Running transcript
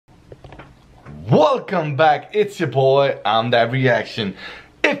Welcome back, it's your boy, IMTHATREACTION.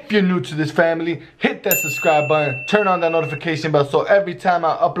 If you're new to this family, hit that subscribe button, turn on that notification bell so every time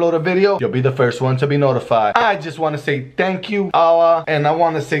I upload a video, you'll be the first one to be notified. I just want to say thank you, Allah, and I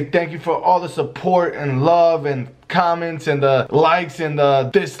want to say thank you for all the support and love and comments and the likes and the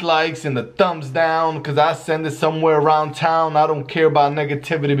dislikes and the thumbs down, because I send it somewhere around town. I don't care about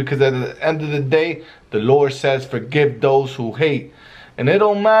negativity, because at the end of the day, the Lord says forgive those who hate. And it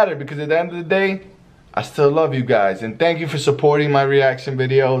don't matter, because at the end of the day, I still love you guys. And thank you for supporting my reaction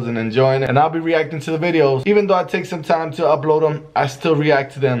videos and enjoying it. And I'll be reacting to the videos. Even though I take some time to upload them, I still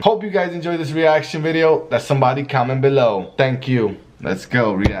react to them. Hope you guys enjoy this reaction video. Let somebody comment below. Thank you. Let's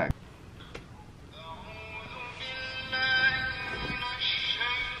go react.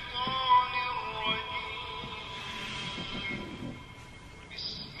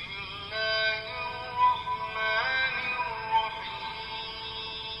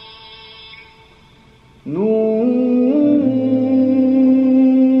 نون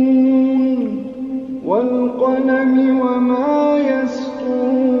والقلم وما يسطرون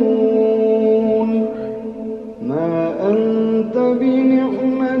ما أنت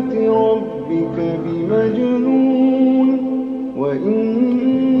بنعمة ربك بمجنون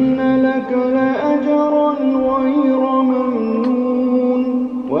وإن لك لأجرا غير ممنون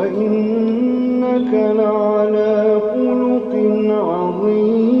وإنك لعلى خلق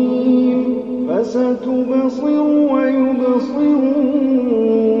عظيم فستبصر ويبصرون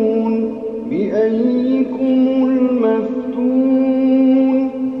بأيكم المفتون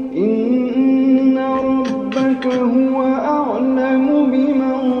إن ربك هو أعلم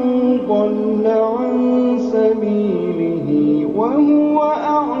بمن ضل عن سبيله وهو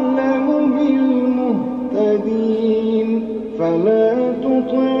أعلم بالمهتدين فلا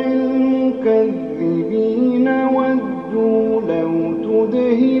تطع المكذبين ودوا لو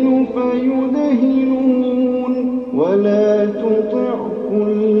تدهن فيدهنون ولا تطع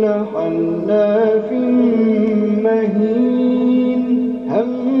كل حلاف مهين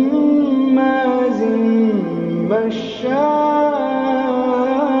هماز مشاء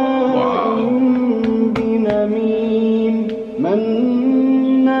بنميم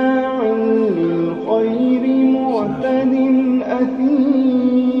مناع للخير معتد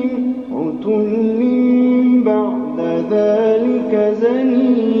أثيم عتل بعد ذلك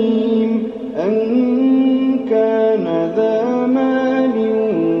زنيم أن كان ذا مال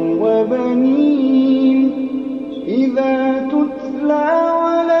وبنين إذا تتلى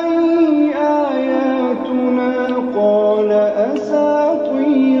عليه آياتنا قال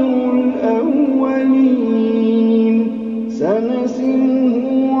أساطير الأولين سنسمه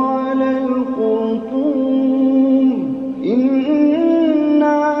على الخرطوم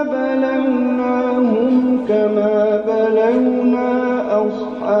إنا بلوناهم كما بلونا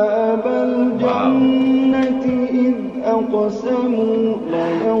أصحاب الجنة إذ أقسموا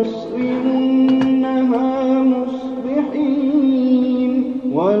ليصرمنها مصبحين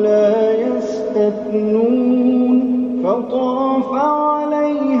ولا يستثنون فطاف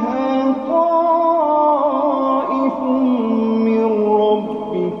عليها طائف من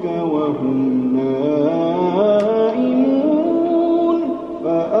ربك وهم نائمون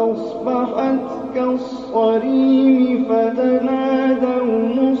فأصبحت كالصريم فتنادوا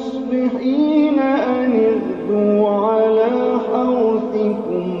مصبحين أن اغدوا على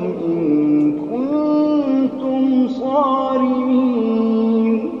حرثكم إن كنتم صارمين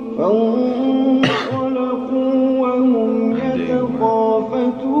فانطلقوا وهم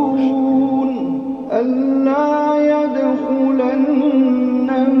يتخافتون ألا يدخلنها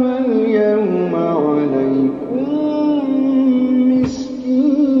اليوم عليكم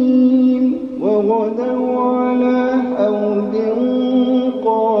مسكين وغدوا على حوض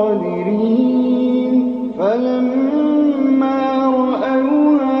قادرين فلما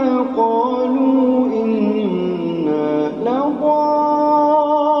رأوها قالوا إنا لضالون.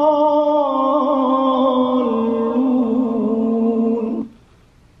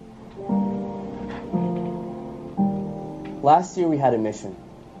 Last year we had a mission.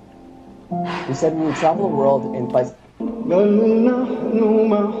 We said we would travel the world and fight. بل نحن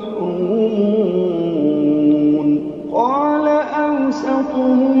محرومون قال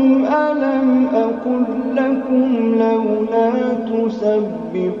أوسطهم ألم أقل لكم لولا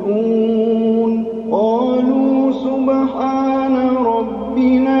تسبحون قالوا سبحان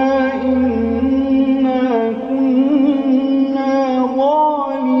ربنا إنا كنا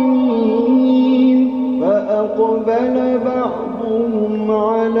ظالمين فأقبل بعضهم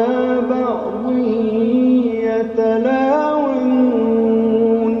على بعض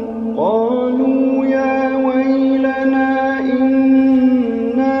يتلاومون قالوا يا ويلنا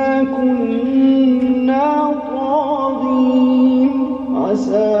إنا كنا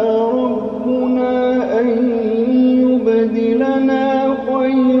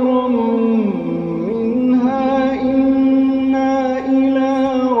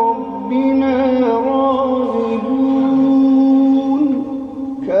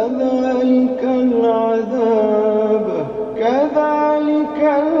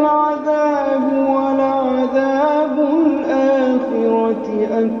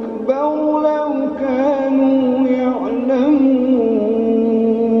أكبر لو كانوا يعلمون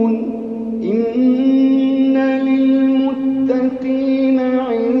إن للمتقين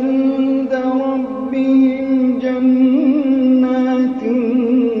عند ربهم جنات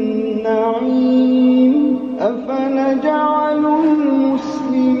النعيم أفنجعل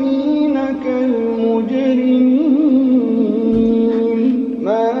المسلمين كالمجرمين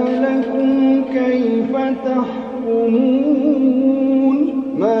ما لكم كيف تحكمون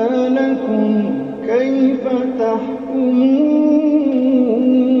ما لكم كيف تحكمون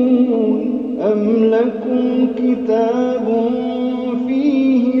أم لكم كتاب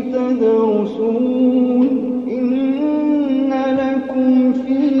فيه تدرسون إن لكم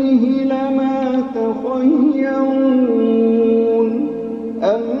فيه لما تخيرون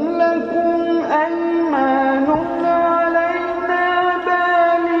أم لكم أيمان علينا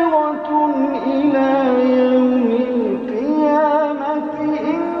بالغة إلى يوم القيامة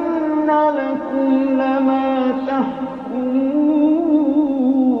إن لكم لما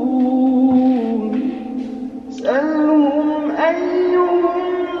تحكمون سألهم أيهم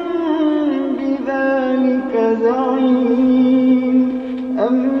بذلك زعيم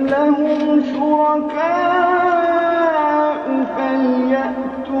أم لهم شركاء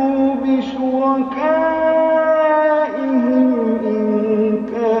فليأتوا بشركائهم إن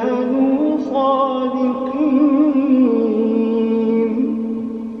كانوا صادقين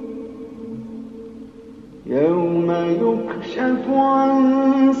يوم يكشف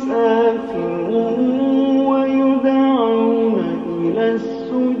عن ساق ويدعون إلى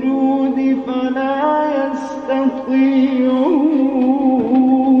السجود فلا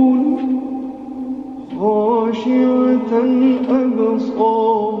يستطيعون خاشعة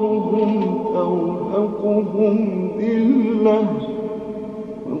أبصارهم ترهقهم ذلة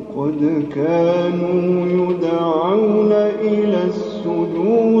وقد كانوا يدعون إلى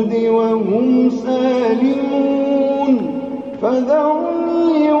السجود وهم سالمون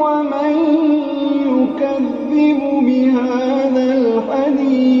فذرني ومن يكذب بهذا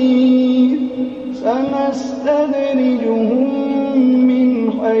الحديث سنستدرجهم من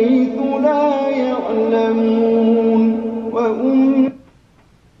حيث لا يعلمون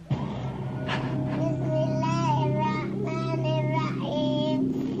بسم الله الرحمن الرحيم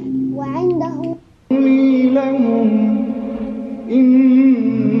وعنده لهم إن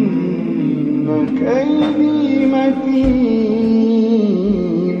كيدي متين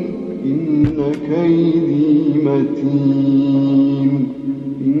إن كيدي متين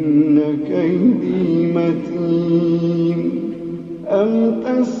إن كيدي متين أم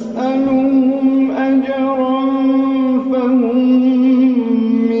تسألهم أجرا فهم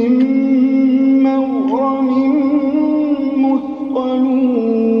من مغرم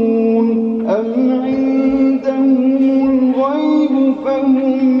مثقلون أم عندهم الغيب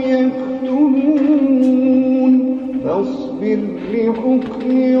فهم يكتبون فاصبر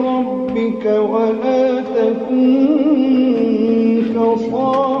لحكم ربك ولا تكن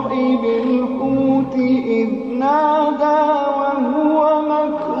كصاحب الحوت إذ نادى وهو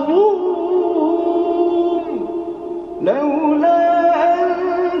مكظوم لولا أن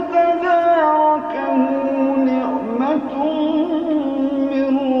تداركه نعمة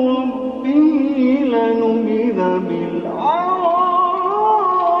من ربه لنبذ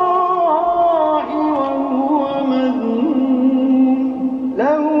بالعراء وهو مذموم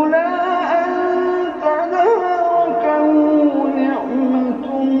لولا أن تداركه نعمة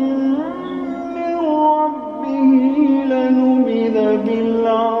من ربه لنبذ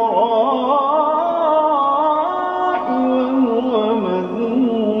بالعراء وهو مذموم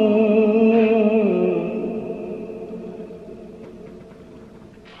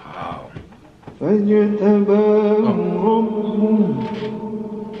فاجتباه ربه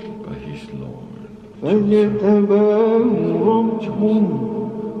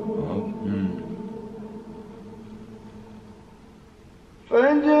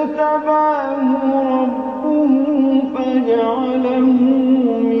فجعله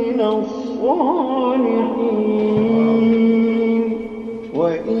من الصالحين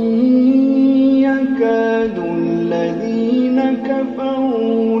وإن يكاد الذين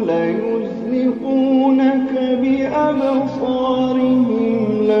كفروا ليزلقونك بأبصارهم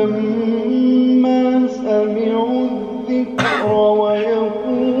لما سمعوا الذكر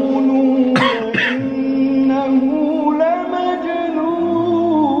ويقولون إنه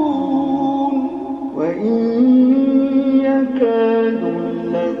لمجنون وإن يكاد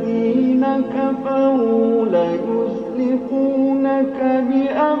الذين كفروا ليزلقونك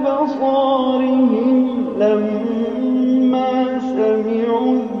بأبصارهم لما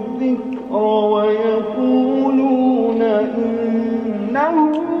سمعوا الذكر ويقولون إنه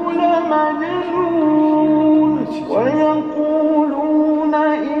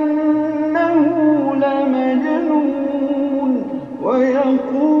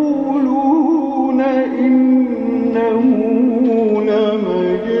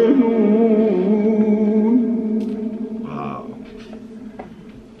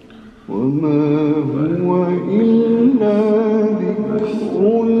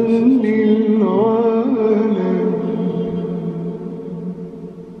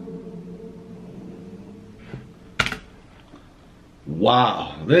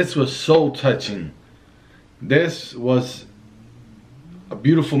Wow, this was so touching. This was a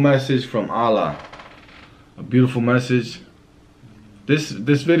beautiful message from Allah. A beautiful message. This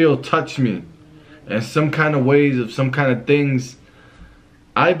video touched me in some kind of ways of some kind of things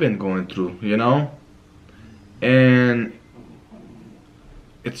I've been going through, you know? And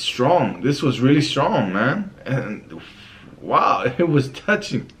it's strong. This was really strong, man. And wow, it was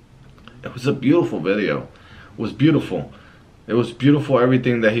touching. It was a beautiful video. It was beautiful. It was beautiful,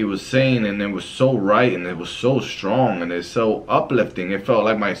 everything that he was saying, and it was so right, and it was so strong, and it's so uplifting. It felt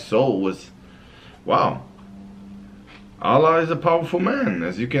like my soul was, wow. Allah is a powerful man,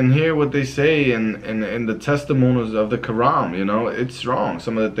 as you can hear what they say in the testimonies of the Quran, you know, it's strong,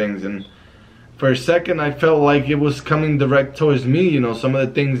 some of the things. And for a second, I felt like it was coming direct towards me, you know, some of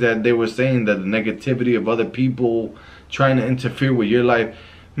the things that they were saying, that the negativity of other people trying to interfere with your life.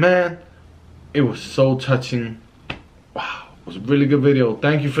 Man, it was so touching. Wow. It was a really good video.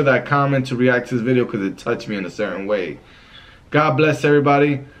 Thank you for that comment to react to this video, because it touched me in a certain way. God bless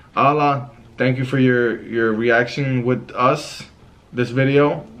everybody. Allah, thank you for your reaction with us. This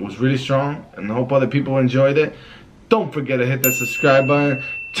video was really strong, and I hope other people enjoyed it. Don't forget to hit that subscribe button.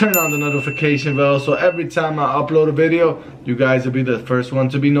 Turn on the notification bell, so every time I upload a video, you guys will be the first one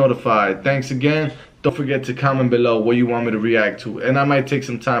to be notified. Thanks again. Don't forget to comment below what you want me to react to. And I might take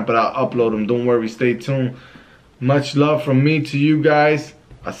some time, but I'll upload them. Don't worry, stay tuned. Much love from me to you guys.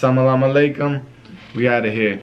 Assalamu alaikum. We out of here.